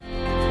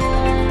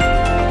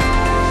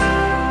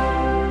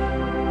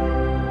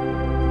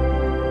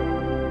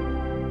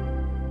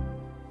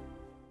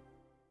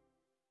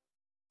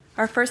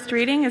Our first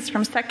reading is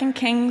from 2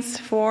 Kings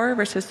 4,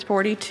 verses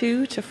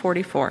 42 to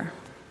 44.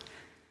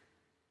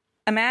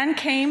 A man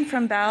came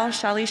from Baal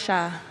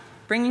Shalisha,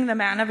 bringing the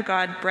man of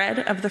God bread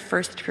of the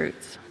first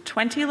fruits,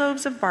 20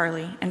 loaves of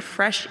barley and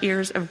fresh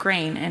ears of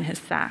grain in his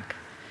sack.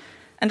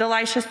 And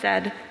Elisha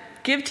said,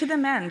 "Give to the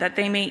men that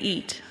they may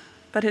eat."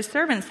 But his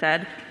servant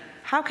said,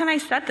 "How can I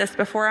set this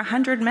before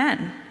 100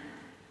 men?"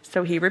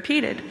 So he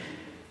repeated,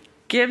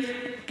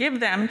 Give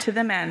them to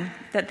the men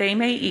that they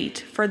may eat,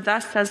 for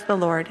thus says the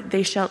Lord,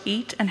 they shall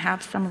eat and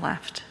have some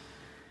left.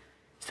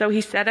 So he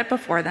set it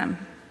before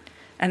them,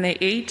 and they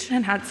ate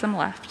and had some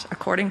left,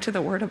 according to the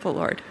word of the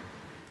Lord.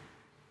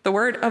 The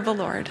word of the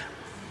Lord.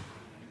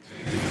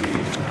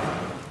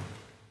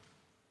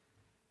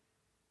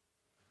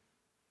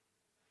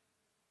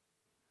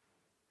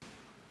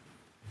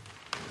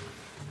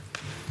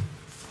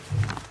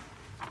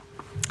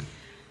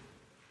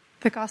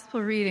 The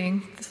gospel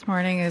reading this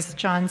morning is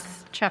John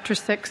chapter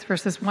 6,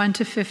 verses 1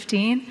 to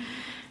 15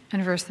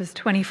 and verses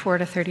 24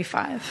 to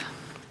 35.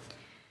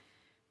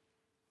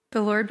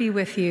 The Lord be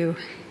with you.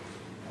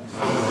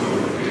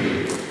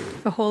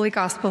 The Holy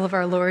Gospel of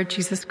our Lord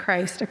Jesus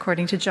Christ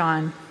according to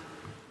John.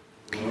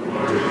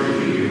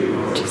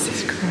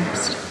 Jesus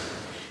Christ.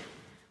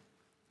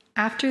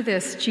 After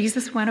this,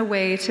 Jesus went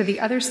away to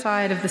the other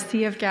side of the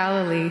Sea of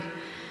Galilee,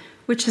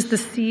 which is the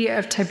Sea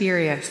of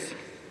Tiberias.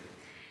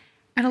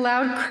 And a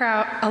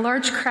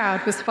large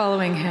crowd was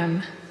following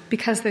him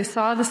because they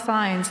saw the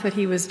signs that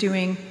he was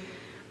doing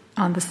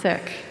on the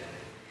sick.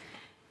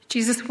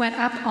 Jesus went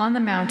up on the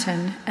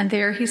mountain, and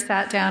there he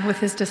sat down with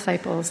his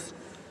disciples.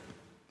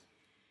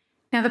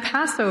 Now the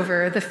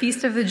Passover, the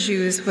feast of the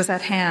Jews, was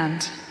at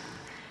hand.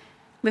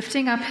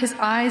 Lifting up his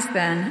eyes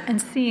then,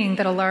 and seeing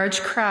that a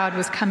large crowd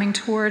was coming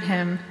toward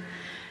him,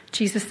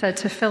 Jesus said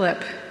to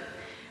Philip,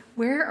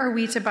 "Where are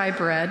we to buy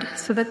bread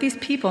so that these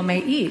people may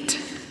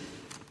eat?"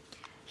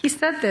 He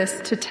said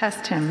this to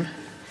test him,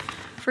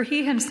 for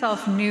he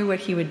himself knew what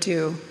he would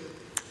do.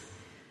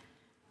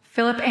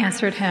 Philip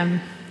answered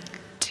him,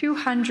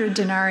 200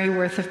 denarii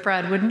worth of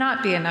bread would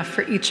not be enough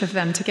for each of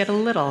them to get a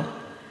little.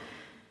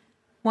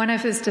 One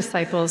of his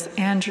disciples,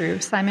 Andrew,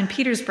 Simon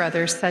Peter's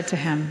brother, said to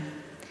him,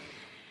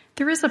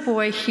 "There is a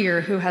boy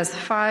here who has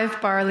 5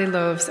 barley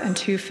loaves and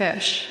 2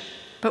 fish,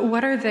 but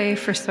what are they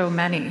for so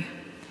many?"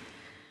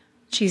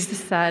 Jesus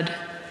said,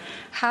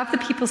 "Have the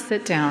people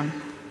sit down."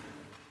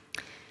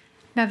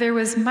 Now there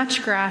was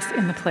much grass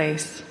in the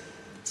place,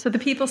 so the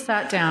people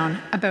sat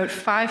down, about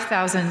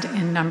 5,000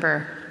 in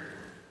number.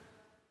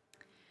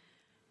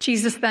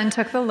 Jesus then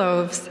took the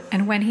loaves,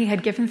 and when he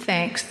had given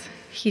thanks,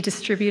 he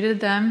distributed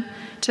them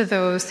to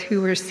those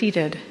who were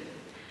seated.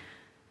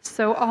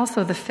 So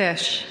also the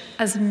fish,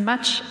 as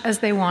much as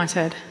they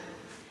wanted.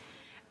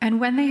 And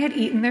when they had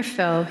eaten their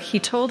fill, he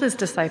told his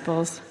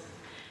disciples,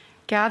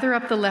 "Gather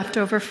up the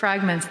leftover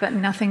fragments, that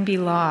nothing be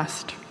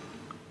lost."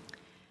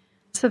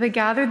 So they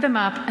gathered them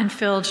up and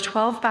filled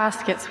 12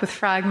 baskets with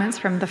fragments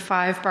from the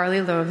 5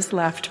 barley loaves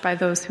left by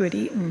those who had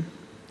eaten.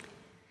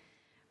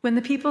 When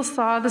the people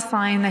saw the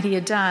sign that he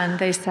had done,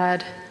 they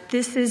said,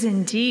 "This is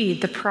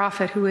indeed the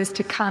prophet who is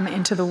to come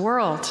into the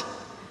world."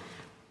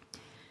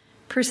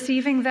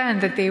 Perceiving then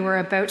that they were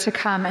about to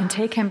come and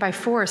take him by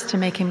force to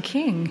make him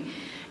king,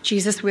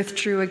 Jesus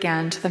withdrew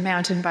again to the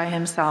mountain by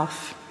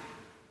himself.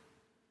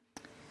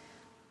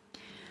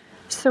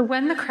 So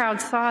when the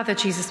crowd saw that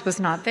Jesus was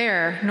not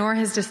there, nor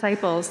his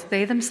disciples,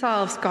 they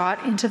themselves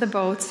got into the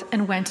boats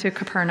and went to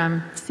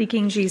Capernaum,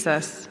 seeking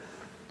Jesus.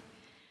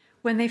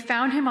 When they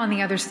found him on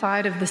the other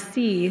side of the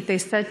sea, they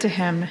said to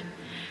him,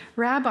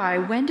 "Rabbi,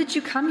 when did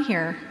you come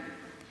here?"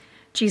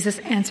 Jesus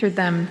answered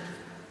them,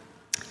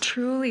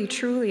 "Truly,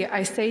 truly,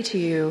 I say to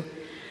you,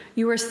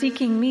 you are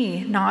seeking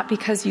me not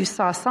because you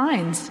saw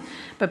signs,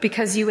 but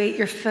because you ate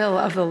your fill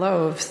of the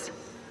loaves.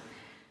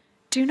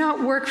 Do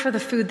not work for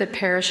the food that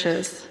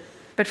perishes,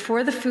 but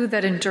for the food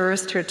that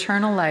endures to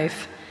eternal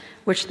life,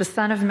 which the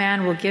Son of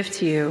Man will give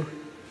to you.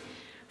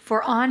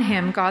 For on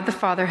him God the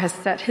Father has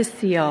set his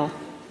seal."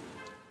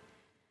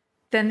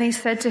 Then they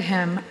said to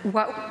him,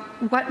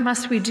 What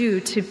must we do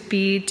to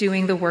be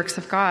doing the works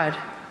of God?"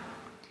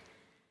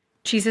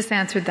 Jesus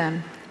answered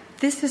them,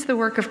 "This is the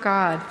work of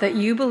God, that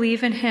you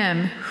believe in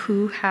him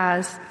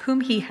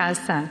whom he has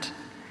sent."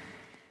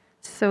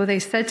 So they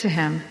said to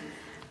him,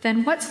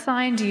 "Then what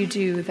sign do you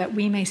do that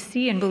we may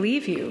see and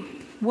believe you?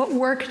 What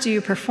work do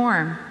you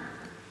perform?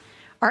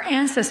 Our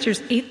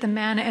ancestors ate the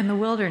manna in the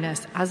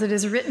wilderness. As it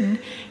is written,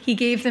 he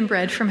gave them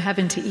bread from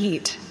heaven to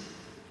eat."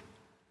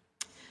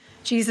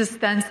 Jesus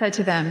then said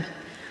to them,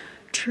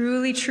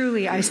 "Truly,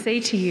 truly, I say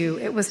to you,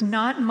 it was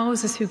not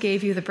Moses who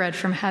gave you the bread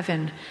from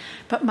heaven,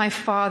 but my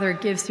Father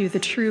gives you the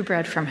true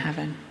bread from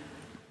heaven.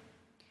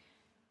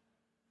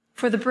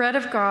 For the bread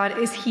of God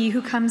is he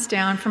who comes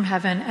down from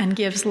heaven and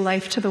gives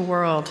life to the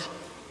world."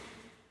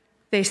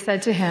 They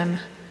said to him,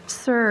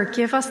 "Sir,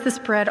 give us this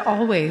bread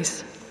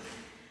always."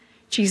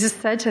 Jesus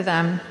said to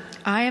them,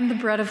 "I am the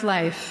bread of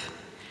life.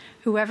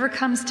 Whoever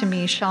comes to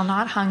me shall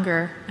not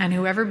hunger, and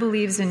whoever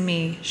believes in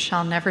me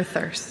shall never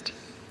thirst."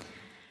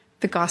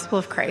 The Gospel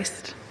of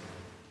Christ.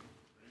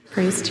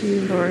 Praise to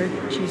you, Lord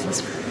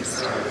Jesus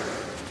Christ.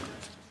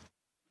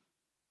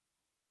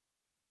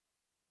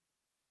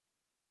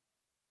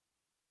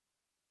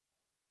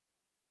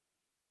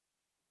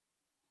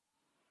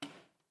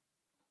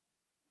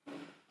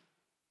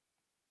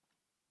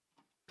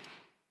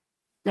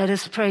 Let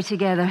us pray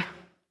together.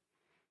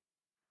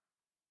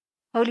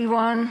 Holy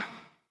One,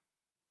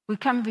 we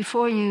come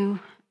before you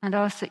and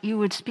ask that you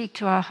would speak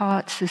to our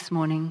hearts this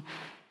morning.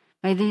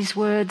 May these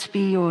words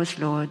be yours,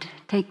 Lord.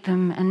 Take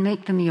them and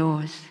make them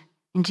yours.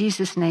 In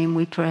Jesus' name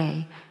we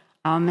pray.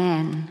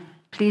 Amen.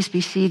 Please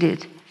be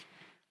seated.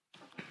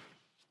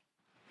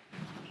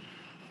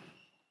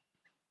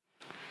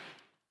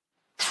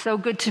 So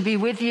good to be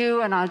with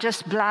you, and I'll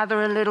just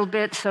blather a little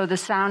bit so the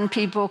sound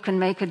people can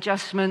make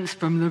adjustments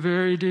from the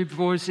very deep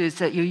voices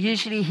that you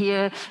usually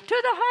hear to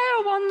the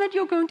higher one that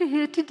you're going to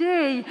hear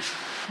today.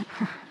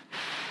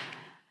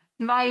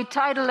 My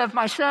title of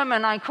my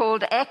sermon I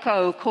called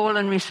Echo, Call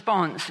and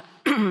Response.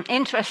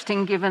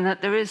 Interesting, given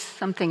that there is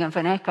something of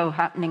an echo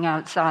happening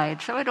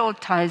outside, so it all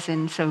ties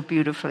in so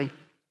beautifully.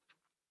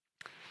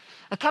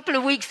 A couple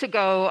of weeks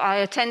ago, I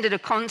attended a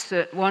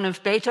concert, one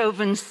of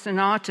Beethoven's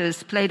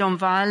sonatas played on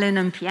violin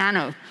and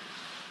piano.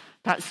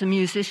 Perhaps the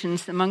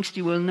musicians amongst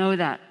you will know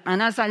that.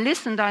 And as I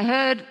listened, I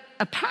heard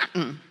a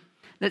pattern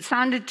that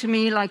sounded to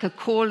me like a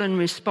call and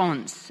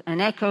response. An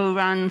echo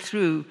ran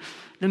through.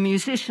 The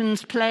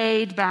musicians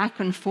played back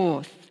and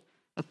forth,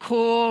 a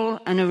call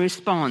and a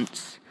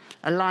response,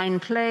 a line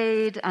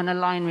played and a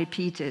line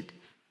repeated.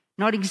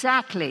 Not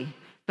exactly,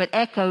 but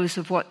echoes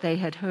of what they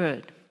had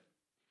heard.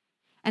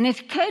 And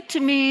it occurred to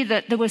me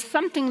that there was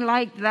something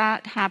like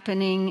that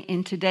happening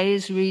in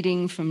today's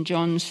reading from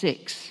John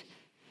 6.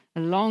 A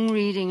long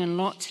reading and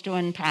lots to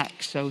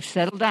unpack, so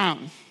settle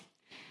down.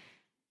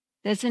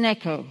 There's an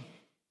echo,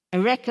 a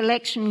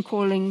recollection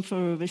calling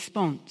for a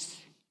response.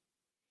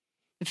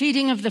 The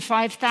feeding of the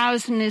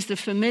 5,000 is a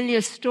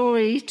familiar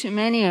story to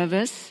many of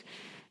us,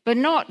 but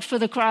not for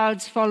the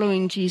crowds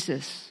following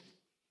Jesus.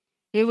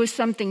 Here was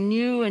something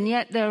new, and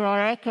yet there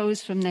are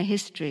echoes from their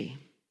history.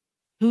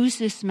 Who's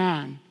this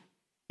man?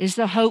 Is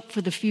there hope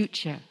for the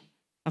future?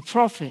 A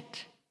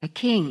prophet? A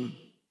king?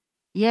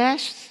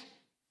 Yes,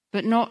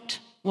 but not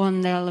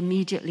one they'll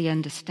immediately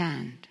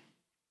understand.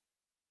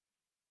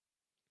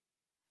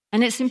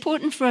 And it's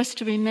important for us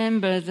to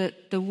remember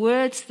that the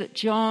words that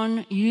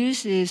John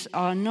uses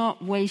are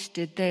not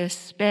wasted, they're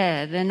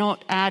spare. They're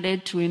not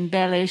added to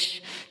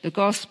embellish the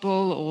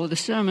gospel or the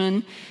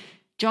sermon.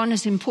 John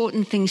has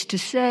important things to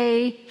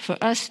say for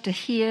us to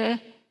hear,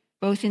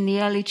 both in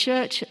the early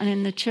church and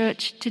in the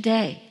church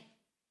today.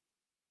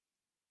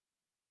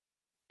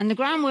 And the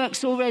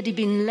groundwork's already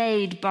been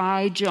laid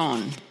by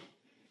John.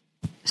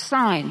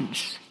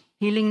 Signs,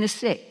 healing the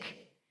sick,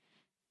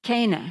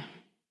 Cana,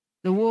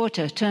 the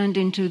water turned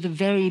into the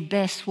very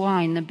best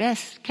wine, the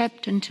best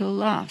kept until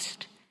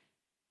last.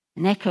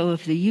 An echo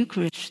of the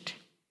Eucharist.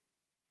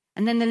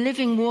 And then the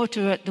living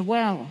water at the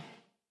well.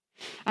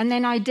 And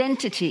then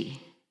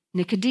identity.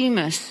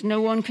 Nicodemus,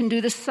 no one can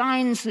do the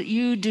signs that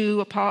you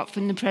do apart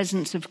from the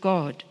presence of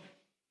God.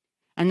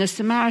 And the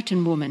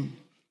Samaritan woman.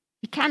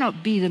 He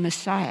cannot be the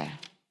Messiah,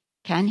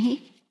 can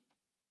he?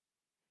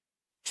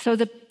 So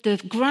the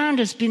ground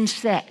has been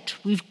set.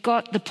 We've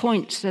got the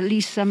points, at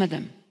least some of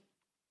them.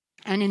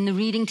 And in the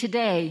reading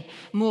today,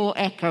 more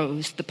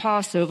echoes, the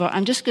Passover.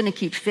 I'm just going to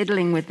keep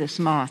fiddling with this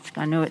mask.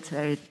 I know it's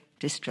very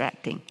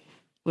distracting.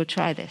 We'll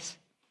try this.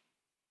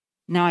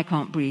 Now I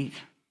can't breathe.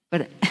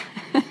 But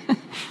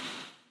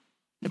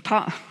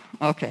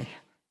okay.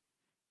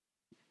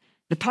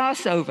 The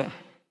Passover.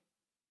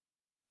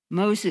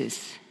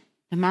 Moses,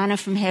 the manna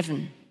from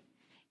heaven.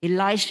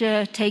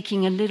 Elijah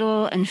taking a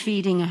little and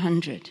feeding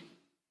 100.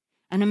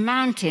 And a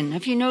mountain.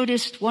 Have you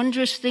noticed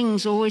wondrous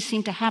things always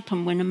seem to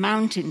happen when a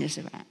mountain is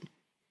around?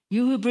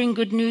 You who bring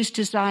good news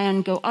to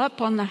Zion, go up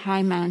on the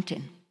high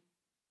mountain.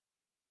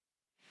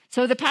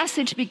 So the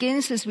passage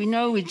begins, as we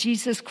know, with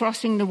Jesus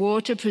crossing the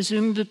water,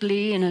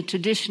 presumably in a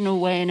traditional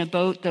way in a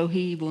boat, though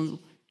he will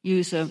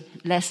use a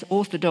less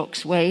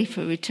orthodox way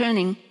for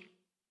returning.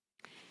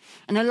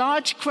 And a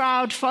large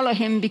crowd follow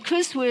him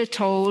because we're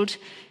told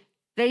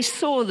they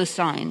saw the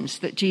signs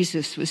that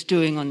Jesus was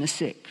doing on the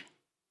sick.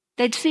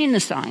 They'd seen the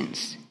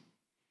signs.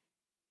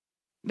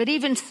 But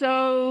even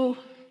so,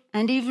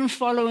 and even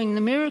following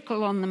the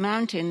miracle on the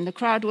mountain, the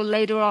crowd will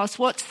later ask,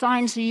 what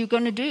signs are you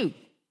going to do?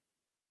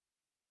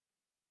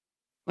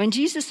 When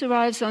Jesus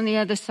arrives on the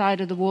other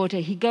side of the water,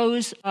 he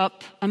goes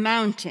up a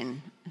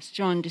mountain, as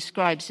John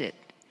describes it.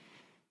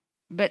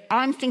 But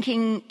I'm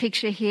thinking,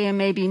 picture here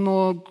maybe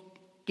more,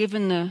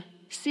 given the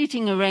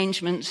seating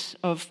arrangements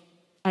of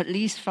at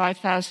least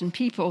 5,000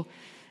 people,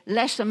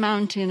 less a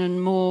mountain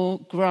and more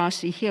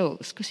grassy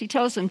hills, because he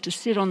tells them to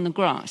sit on the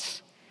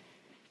grass.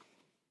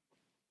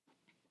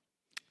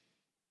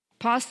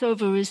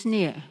 Passover is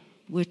near.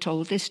 We're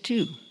told this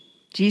too.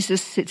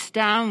 Jesus sits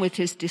down with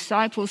his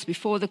disciples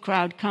before the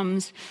crowd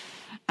comes,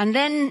 and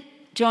then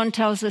John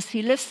tells us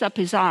he lifts up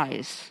his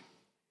eyes,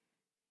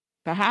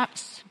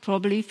 perhaps,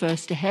 probably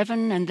first to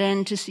heaven and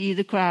then to see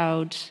the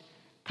crowds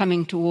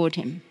coming toward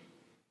him.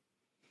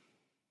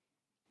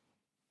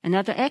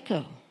 Another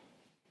echo.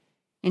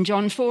 In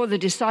John 4, the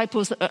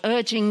disciples are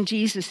urging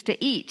Jesus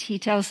to eat. He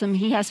tells them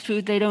he has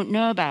food they don't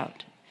know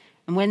about.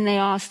 And when they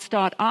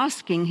start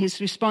asking, his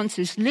response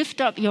is,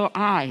 "Lift up your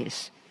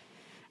eyes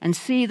and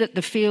see that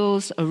the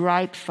fields are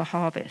ripe for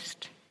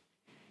harvest."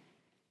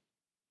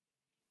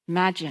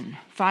 Imagine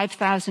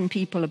 5,000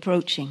 people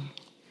approaching,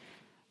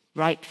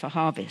 ripe for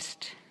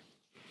harvest.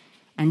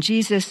 And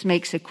Jesus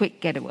makes a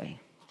quick getaway.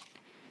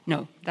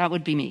 No, that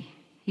would be me.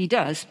 He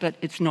does, but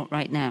it's not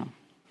right now.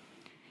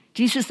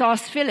 Jesus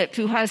asks Philip,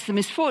 who has the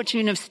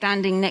misfortune of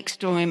standing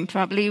next to him,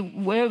 probably,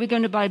 where are we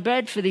going to buy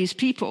bread for these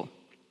people?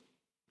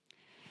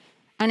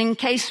 And in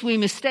case we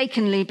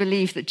mistakenly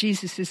believe that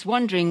Jesus is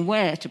wondering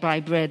where to buy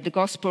bread, the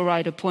gospel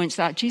writer points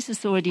out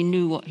Jesus already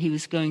knew what he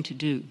was going to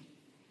do.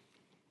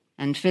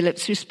 And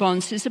Philip's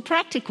response is a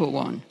practical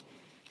one.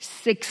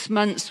 6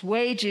 months'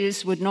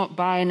 wages would not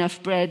buy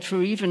enough bread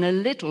for even a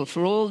little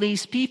for all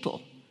these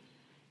people.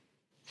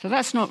 So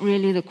that's not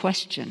really the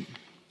question.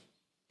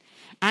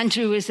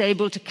 Andrew is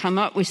able to come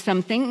up with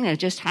something. There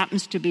just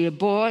happens to be a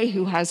boy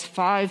who has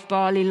 5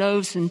 barley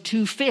loaves and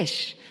 2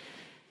 fish.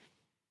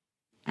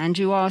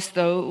 Andrew asks,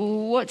 though,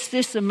 what's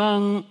this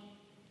among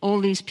all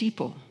these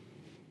people?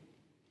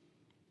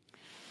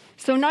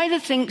 So neither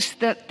thinks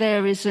that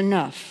there is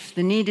enough.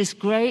 The need is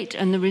great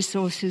and the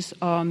resources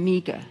are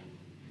meager.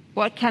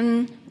 What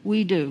can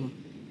we do?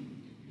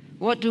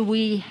 What do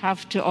we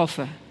have to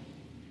offer?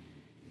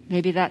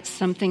 Maybe that's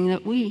something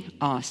that we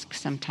ask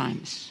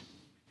sometimes.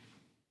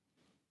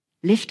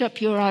 Lift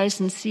up your eyes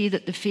and see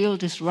that the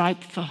field is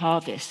ripe for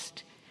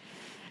harvest.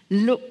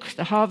 Look,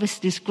 the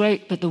harvest is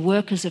great, but the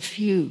workers are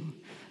few.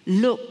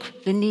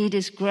 Look, the need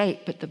is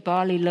great, but the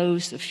barley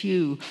loaves are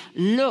few.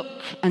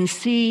 Look and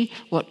see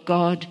what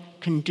God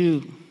can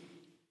do.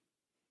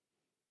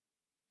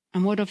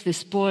 And what of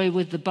this boy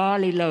with the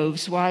barley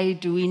loaves? Why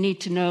do we need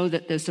to know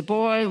that there's a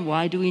boy?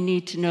 Why do we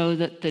need to know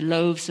that the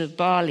loaves are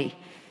barley?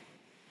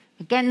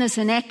 Again, there's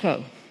an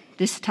echo,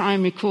 this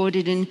time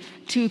recorded in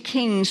 2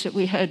 Kings that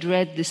we heard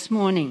read this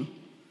morning.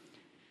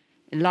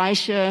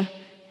 Elisha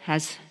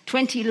has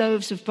 20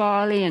 loaves of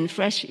barley and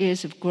fresh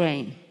ears of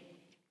grain.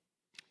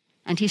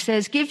 And he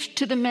says, "Give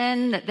to the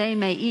men that they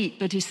may eat."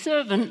 But his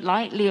servant,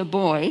 lightly a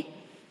boy,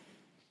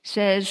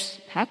 says,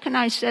 "How can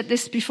I set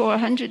this before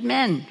 100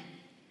 men?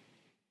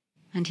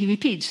 And he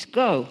repeats,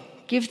 "Go,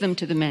 give them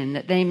to the men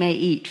that they may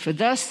eat. For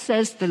thus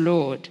says the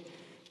Lord,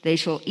 they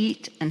shall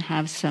eat and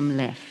have some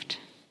left."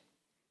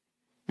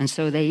 And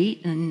so they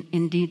eat, and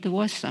indeed there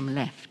was some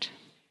left.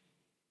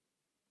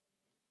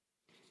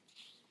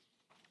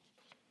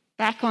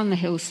 Back on the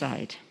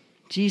hillside,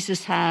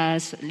 Jesus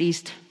has at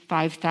least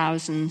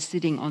 5,000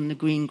 sitting on the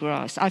green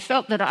grass. I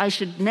felt that I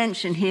should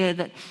mention here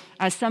that,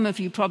 as some of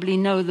you probably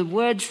know, the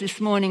words this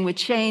morning were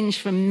changed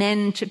from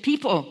men to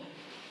people.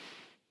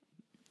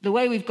 The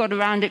way we've got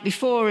around it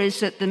before is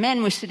that the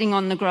men were sitting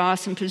on the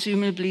grass and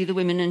presumably the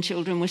women and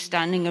children were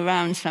standing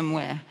around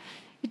somewhere.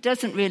 It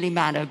doesn't really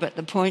matter, but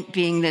the point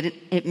being that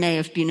it may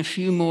have been a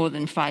few more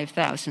than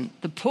 5,000.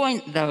 The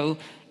point, though,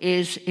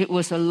 is it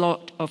was a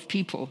lot of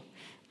people,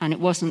 and it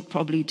wasn't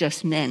probably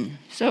just men.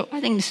 So I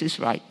think this is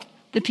right.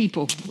 The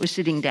people were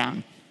sitting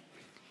down.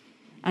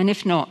 And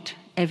if not,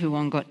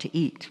 everyone got to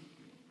eat.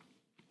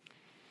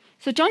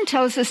 So John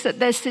tells us that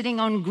they're sitting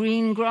on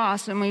green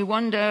grass, and we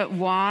wonder,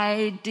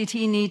 why did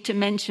he need to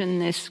mention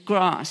this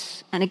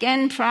grass? And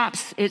again,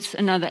 perhaps it's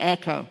another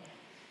echo.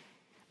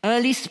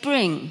 Early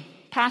spring,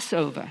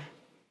 Passover.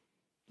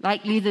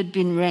 Likely there'd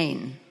been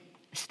rain,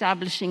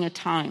 establishing a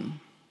time.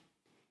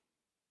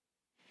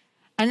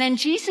 And then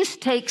Jesus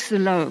takes the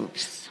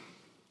loaves.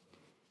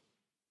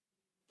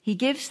 He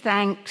gives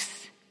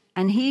thanks,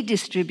 and he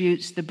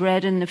distributes the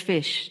bread and the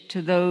fish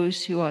to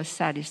those who are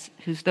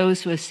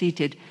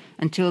seated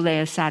until they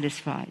are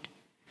satisfied.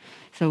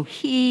 So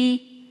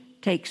he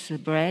takes the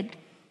bread,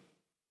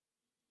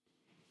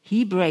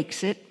 he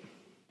breaks it,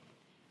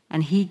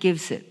 and he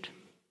gives it.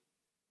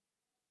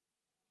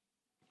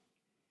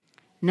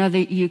 Another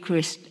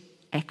Eucharist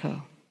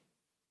echo.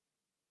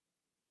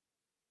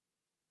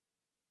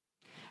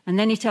 And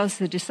then he tells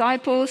the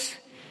disciples,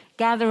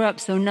 "Gather up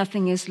so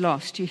nothing is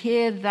lost." You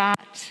hear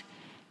that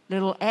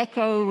little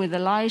echo with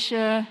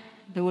Elisha.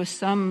 There was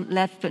some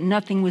left, but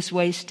nothing was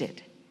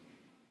wasted.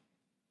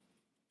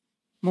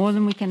 More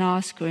than we can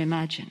ask or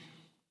imagine.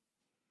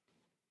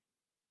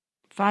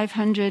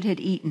 500 had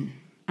eaten,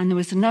 and there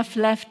was enough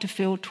left to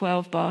fill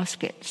 12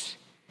 baskets.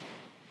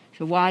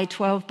 So why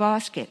 12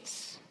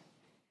 baskets?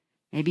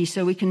 Maybe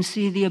so we can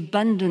see the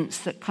abundance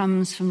that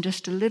comes from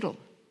just a little.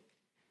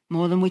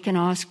 More than we can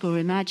ask or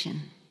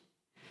imagine.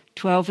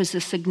 12 is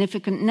a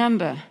significant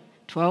number.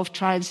 12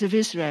 tribes of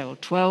Israel,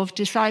 12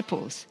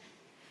 disciples.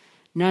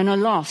 None are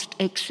lost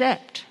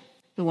except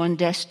the one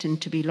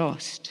destined to be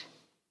lost.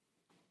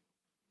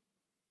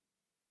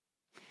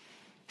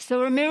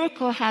 So a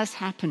miracle has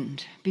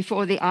happened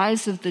before the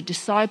eyes of the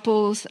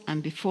disciples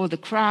and before the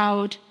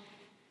crowd.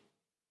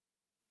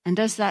 And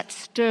does that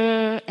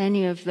stir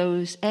any of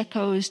those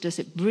echoes? Does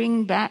it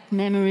bring back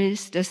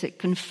memories? Does it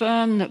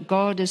confirm that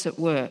God is at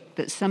work,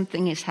 that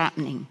something is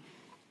happening?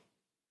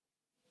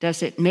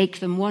 does it make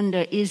them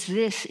wonder, is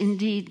this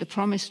indeed the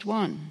promised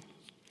one?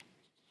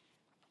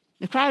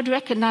 The crowd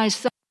recognize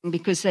something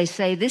because they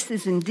say, this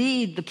is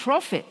indeed the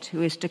prophet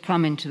who is to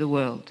come into the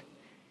world.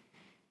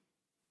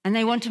 And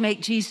they want to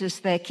make Jesus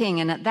their king.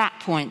 And at that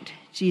point,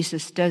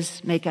 Jesus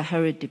does make a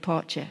hurried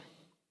departure.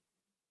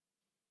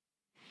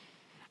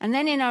 And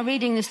then in our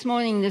reading this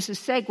morning, there's a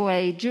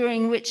segue,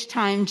 during which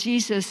time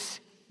Jesus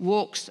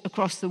walks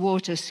across the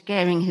water,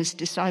 scaring his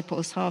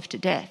disciples half to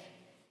death.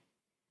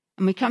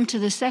 And we come to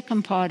the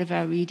second part of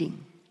our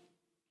reading.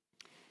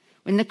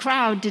 When the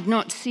crowd did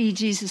not see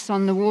Jesus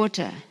on the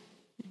water,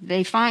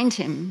 they find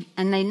him,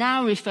 and they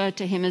now refer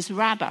to him as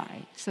Rabbi.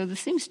 So there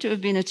seems to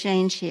have been a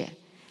change here.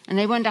 And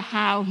they wonder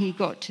how he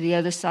got to the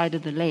other side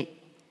of the lake.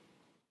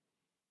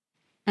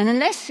 And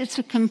unless it's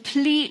a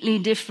completely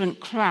different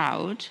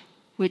crowd,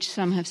 which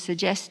some have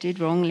suggested,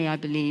 wrongly I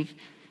believe,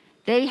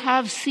 they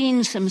have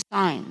seen some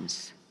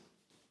signs.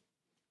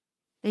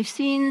 They've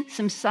seen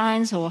some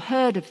signs or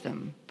heard of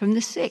them from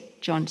the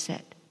sick, John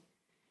said.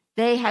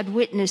 They had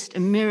witnessed a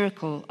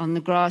miracle on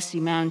the grassy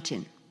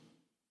mountain.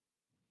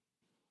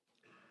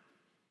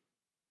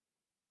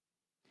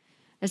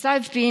 As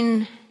I've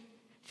been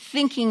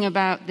thinking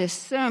about this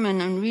sermon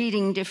and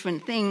reading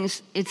different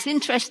things, it's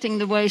interesting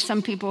the way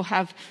some people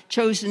have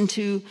chosen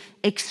to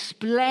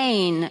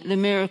explain the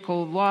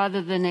miracle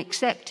rather than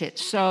accept it,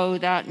 so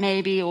that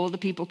maybe all the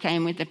people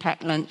came with their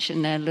packed lunch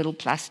and their little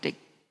plastic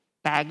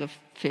bag of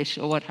fish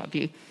or what have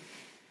you.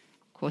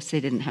 Of course, they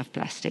didn't have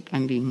plastic,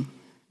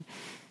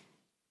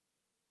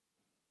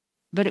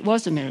 but it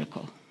was a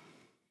miracle.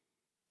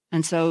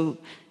 And so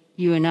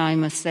you and I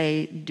must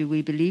say, do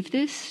we believe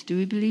this? Do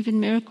we believe in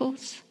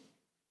miracles?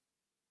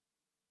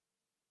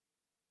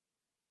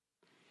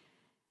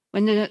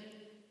 When the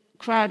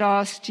crowd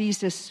asked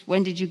Jesus,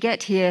 when did you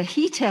get here?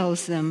 He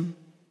tells them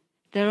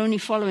they're only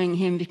following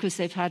him because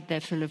they've had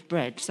their fill of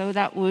bread. So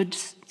that would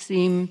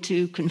seem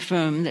to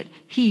confirm that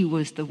he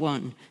was the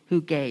one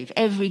who gave.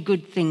 Every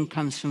good thing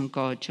comes from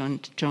God,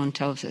 John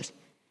tells us.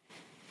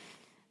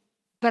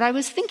 But I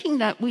was thinking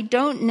that we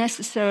don't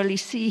necessarily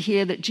see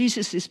here that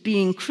Jesus is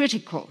being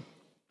critical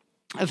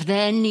of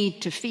their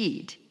need to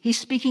feed. He's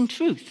speaking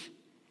truth.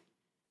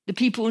 The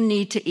people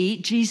need to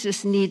eat.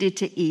 Jesus needed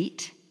to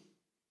eat.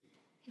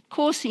 Of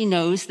course he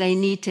knows they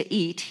need to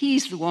eat.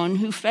 He's the one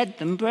who fed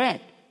them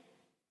bread.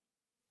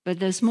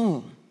 But there's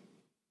more.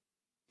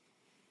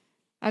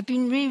 I've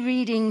been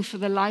rereading For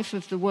the Life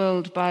of the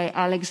World by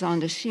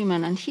Alexander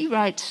Schumann, and he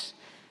writes,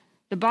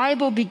 the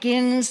Bible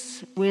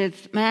begins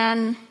with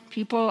man,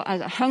 people,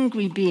 as a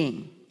hungry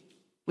being,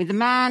 with the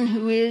man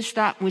who is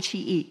that which he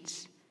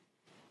eats.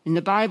 In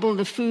the Bible,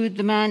 the food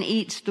the man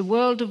eats, the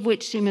world of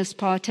which he must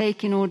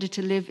partake in order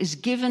to live, is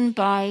given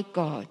by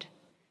God.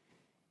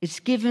 It's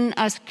given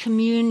as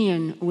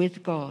communion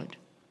with God.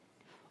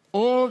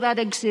 All that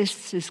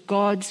exists is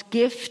God's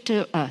gift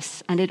to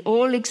us, and it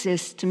all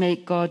exists to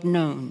make God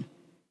known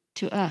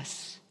to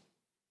us,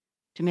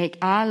 to make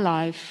our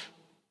life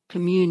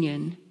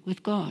communion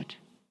with God.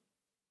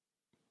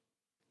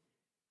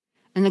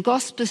 And the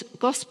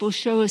Gospels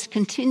show us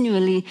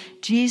continually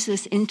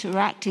Jesus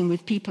interacting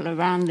with people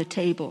around the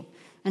table.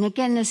 And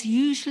again, there's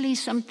usually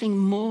something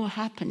more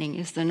happening,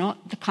 is there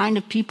not? The kind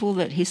of people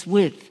that he's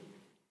with.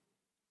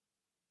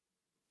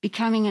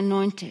 Becoming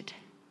anointed,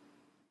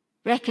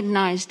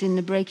 recognized in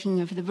the breaking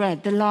of the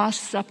bread, the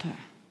Last Supper.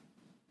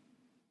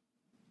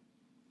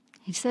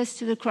 He says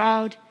to the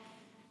crowd,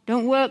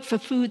 don't work for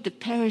food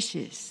that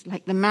perishes,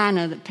 like the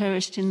manna that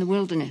perished in the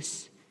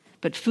wilderness,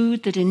 but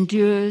food that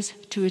endures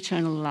to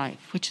eternal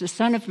life, which the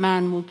Son of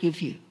Man will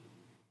give you.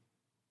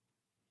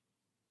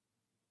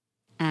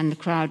 And the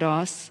crowd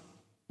asks,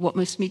 what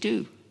must we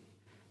do?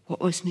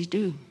 What must we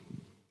do?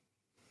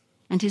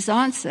 And his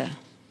answer,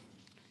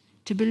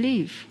 to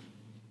believe.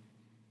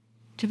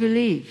 To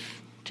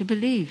believe, to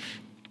believe.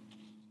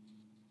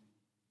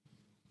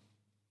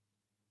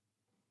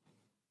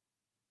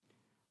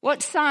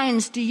 What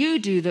signs do you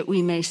do that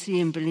we may see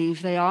and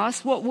believe, they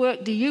ask. What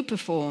work do you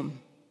perform?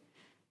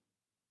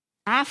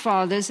 Our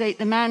fathers ate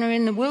the manna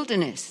in the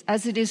wilderness.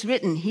 As it is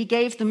written, he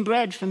gave them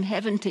bread from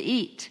heaven to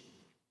eat.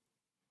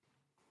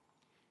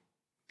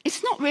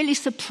 It's not really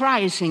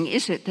surprising,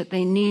 is it, that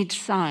they need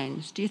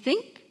signs, do you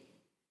think?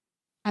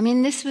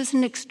 This was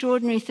an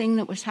extraordinary thing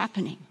that was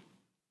happening.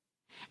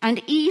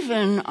 And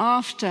even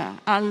after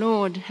our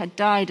Lord had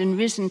died and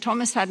risen,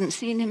 Thomas hadn't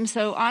seen him,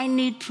 so I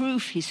need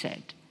proof, he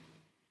said.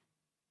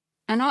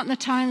 And aren't there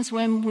times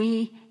when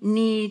we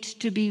need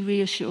to be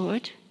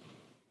reassured?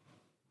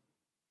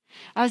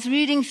 I was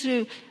reading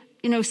through,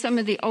 some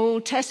of the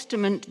Old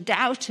Testament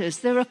doubters.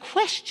 There are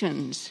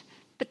questions,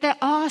 but they're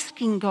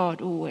asking God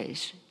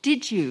always,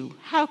 did you?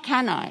 How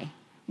can I?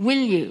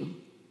 Will you?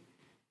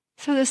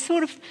 So there's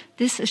sort of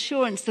this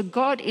assurance that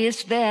God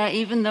is there,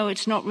 even though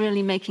it's not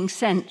really making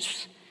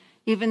sense.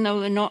 Even though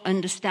we're not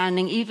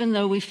understanding, even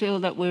though we feel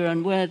that we're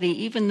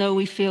unworthy, even though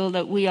we feel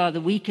that we are the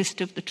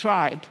weakest of the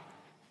tribe.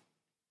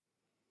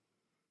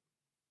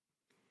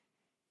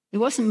 It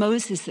wasn't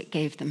Moses that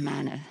gave them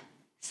manna,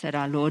 said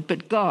our Lord,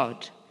 but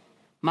God,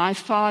 my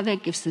Father,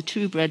 gives the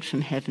true bread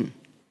from heaven.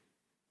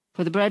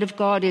 For the bread of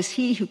God is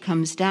he who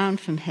comes down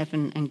from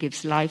heaven and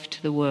gives life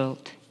to the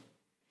world.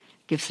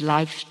 Gives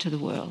life to the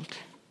world.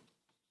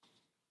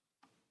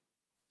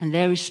 And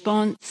their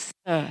response,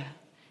 Sir,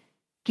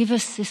 give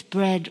us this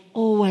bread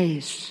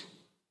always.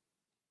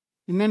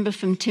 Remember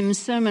from Tim's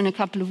sermon a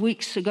couple of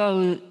weeks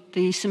ago,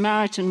 the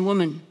Samaritan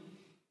woman.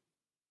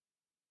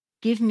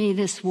 Give me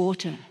this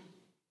water,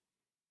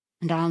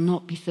 and I'll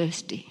not be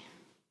thirsty.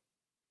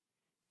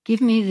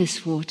 Give me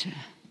this water.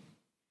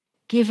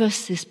 Give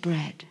us this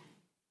bread.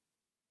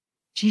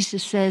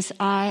 Jesus says,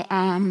 I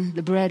am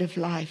the bread of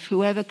life.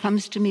 Whoever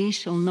comes to me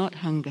shall not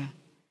hunger.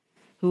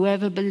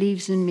 Whoever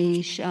believes in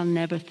me shall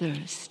never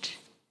thirst.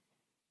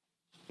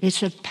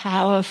 It's a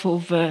powerful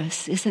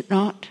verse, is it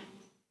not?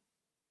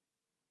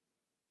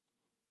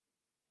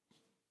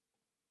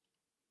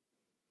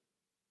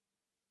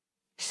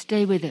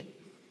 Stay with it.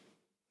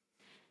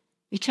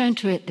 Return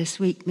to it this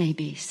week,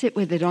 maybe. Sit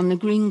with it on the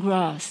green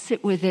grass.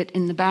 Sit with it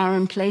in the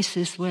barren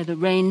places where the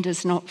rain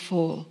does not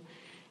fall.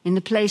 In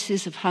the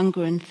places of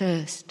hunger and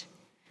thirst.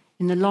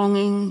 In the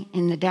longing,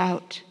 in the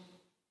doubt.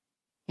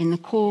 In the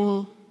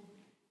call,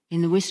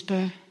 in the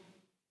whisper.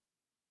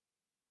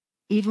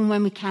 Even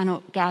when we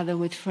cannot gather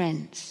with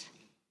friends.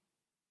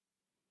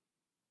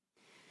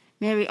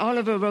 Mary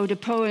Oliver wrote a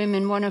poem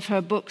in one of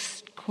her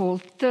books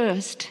called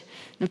Thirst.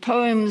 The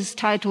poem is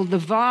titled, The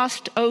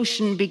Vast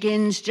Ocean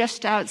Begins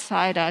Just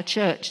Outside Our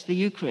Church, the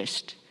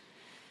Eucharist.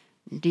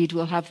 Indeed,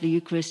 we'll have the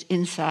Eucharist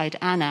inside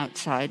and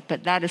outside,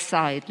 but that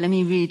aside, let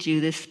me read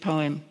you this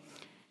poem.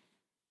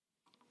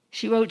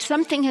 She wrote,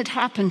 something had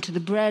happened to the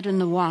bread and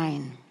the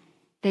wine.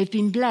 They've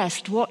been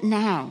blessed. What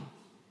now?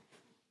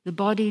 The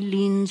body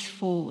leans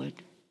forward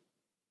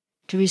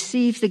to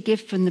receive the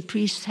gift from the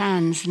priest's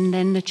hands and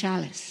then the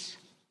chalice.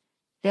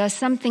 They are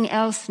something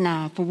else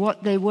now for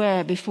what they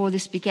were before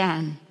this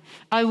began.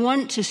 I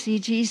want to see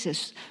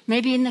Jesus,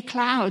 maybe in the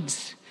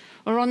clouds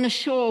or on the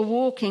shore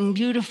walking,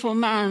 beautiful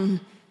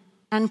man,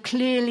 and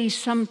clearly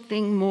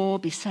something more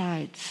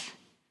besides.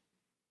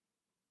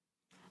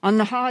 On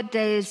the hard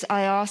days,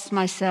 I ask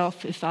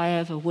myself if I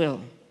ever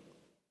will.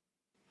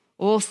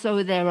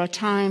 Also, there are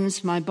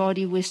times my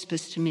body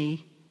whispers to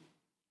me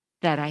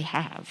that I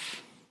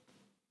have.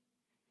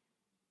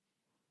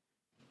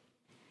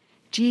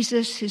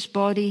 Jesus, his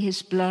body,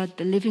 his blood,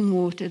 the living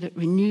water that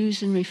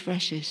renews and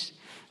refreshes,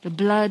 the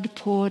blood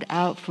poured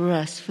out for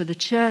us, for the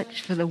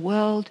church, for the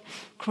world,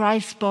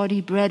 Christ's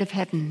body, bread of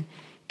heaven.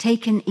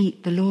 Take and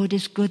eat, the Lord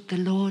is good, the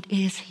Lord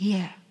is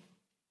here.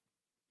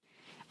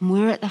 And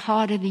we're at the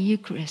heart of the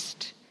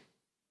Eucharist.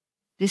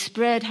 This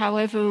bread,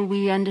 however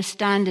we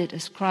understand it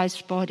as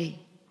Christ's body,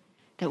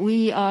 that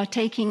we are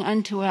taking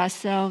unto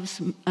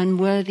ourselves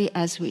unworthy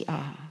as we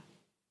are.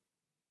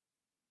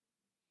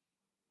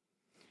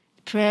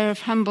 The prayer of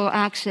humble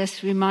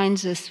access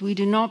reminds us we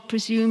do not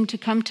presume to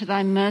come to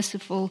thy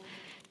merciful,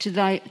 to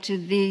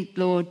thee,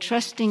 Lord,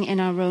 trusting in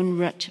our own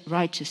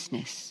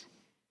righteousness,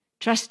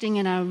 trusting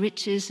in our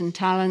riches and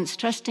talents,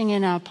 trusting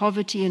in our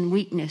poverty and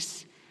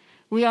weakness.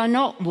 We are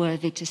not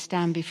worthy to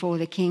stand before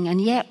the King, and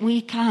yet we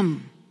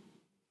come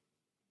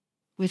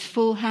with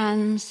full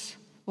hands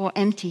or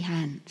empty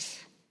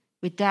hands,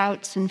 with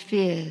doubts and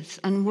fears.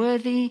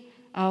 Unworthy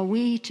are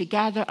we to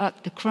gather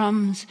up the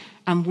crumbs,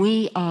 and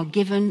we are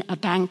given a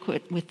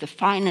banquet with the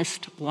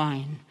finest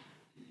wine.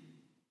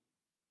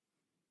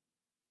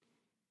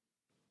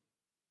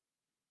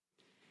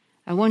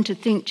 I want to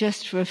think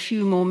just for a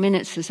few more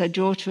minutes as I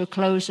draw to a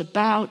close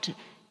about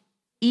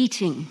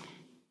eating.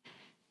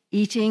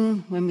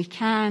 Eating when we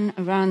can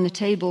around the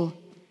table.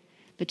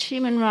 But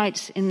Sheeman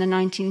writes in the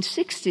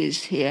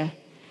 1960s here,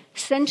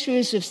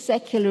 centuries of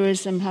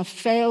secularism have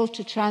failed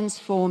to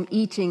transform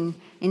eating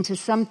into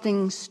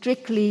something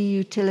strictly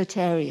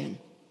utilitarian.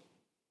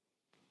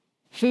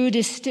 Food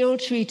is still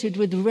treated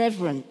with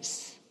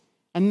reverence.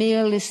 A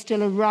meal is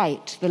still a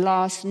rite, the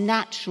last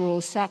natural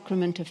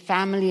sacrament of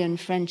family and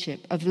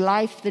friendship, of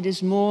life that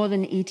is more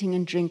than eating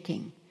and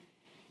drinking.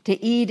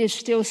 To eat is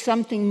still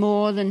something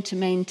more than to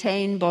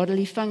maintain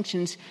bodily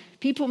functions.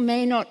 People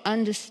may not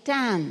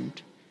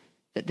understand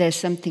that there's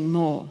something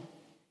more,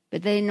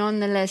 but they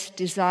nonetheless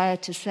desire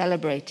to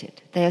celebrate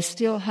it. They are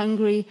still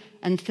hungry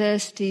and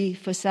thirsty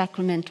for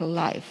sacramental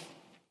life.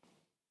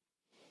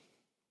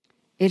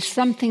 It's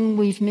something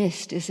we've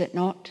missed, is it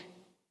not?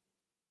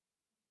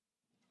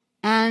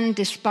 And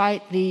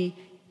despite the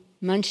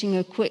munching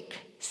a quick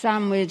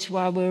sandwich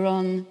while we're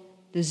on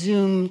the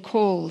Zoom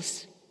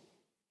calls,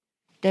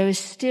 there is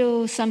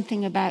still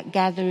something about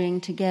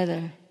gathering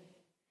together,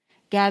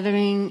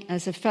 gathering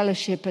as a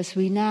fellowship as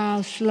we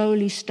now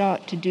slowly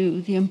start to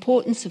do, the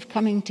importance of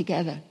coming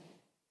together,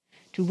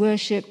 to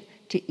worship,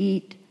 to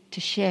eat,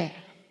 to share.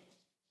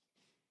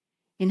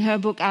 In her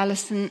book,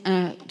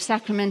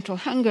 Sacramental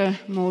Hunger,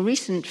 more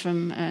recent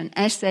from an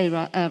essay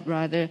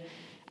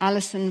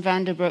Alison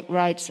Vanderbroek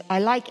writes,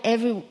 like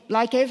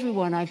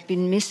everyone, I've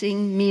been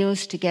missing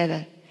meals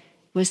together.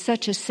 It was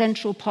such a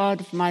central part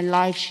of my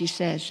life, she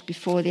says,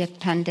 before the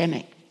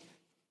pandemic.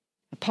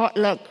 A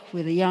potluck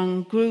with a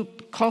young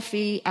group,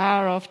 coffee,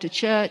 hour after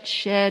church,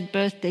 shared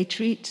birthday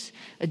treats,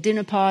 a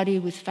dinner party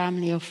with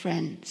family or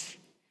friends.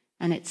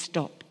 And it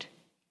stopped.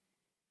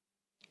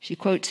 She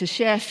quotes a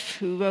chef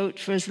who wrote,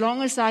 "For as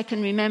long as I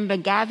can remember,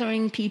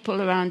 gathering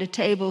people around a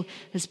table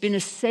has been a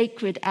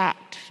sacred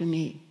act for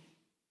me."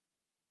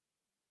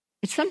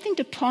 It's something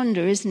to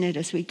ponder, isn't it,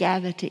 as we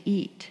gather to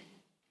eat?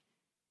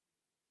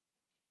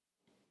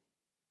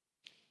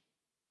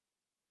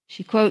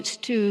 She quotes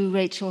too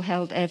Rachel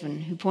Held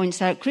Evan, who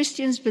points out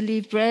Christians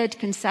believe bread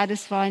can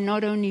satisfy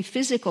not only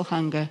physical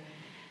hunger,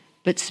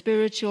 but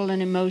spiritual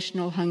and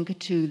emotional hunger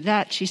too.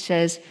 That, she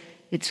says,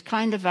 it's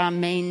kind of our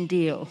main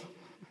deal.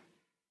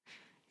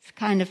 It's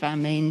kind of our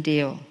main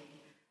deal.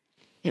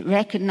 It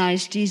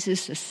recognized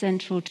Jesus as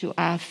central to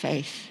our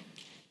faith,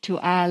 to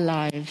our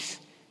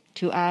lives,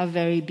 to our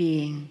very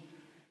being.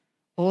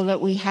 All that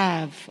we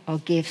have are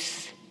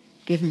gifts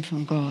given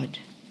from God.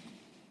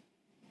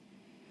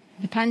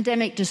 The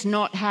pandemic does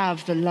not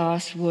have the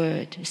last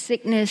word.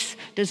 Sickness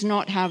does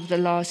not have the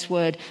last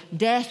word.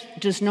 Death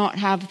does not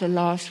have the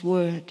last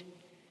word.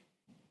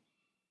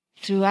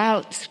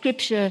 Throughout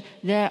Scripture,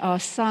 there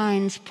are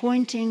signs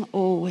pointing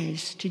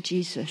always to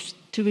Jesus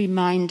to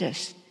remind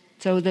us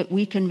so that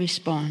we can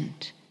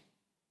respond.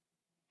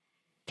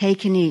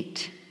 Take and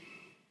eat.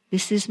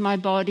 This is my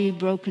body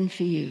broken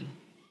for you.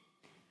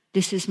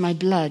 This is my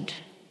blood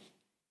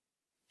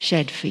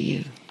shed for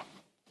you.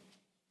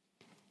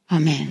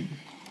 Amen.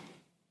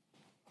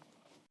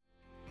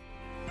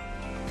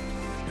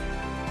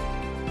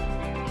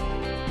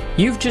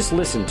 You've just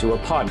listened to a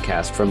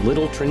podcast from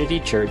Little Trinity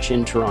Church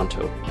in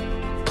Toronto.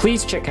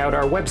 Please check out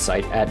our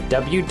website at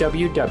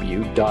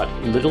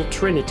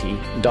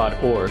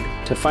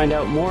www.littletrinity.org to find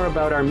out more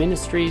about our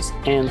ministries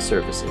and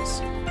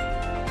services.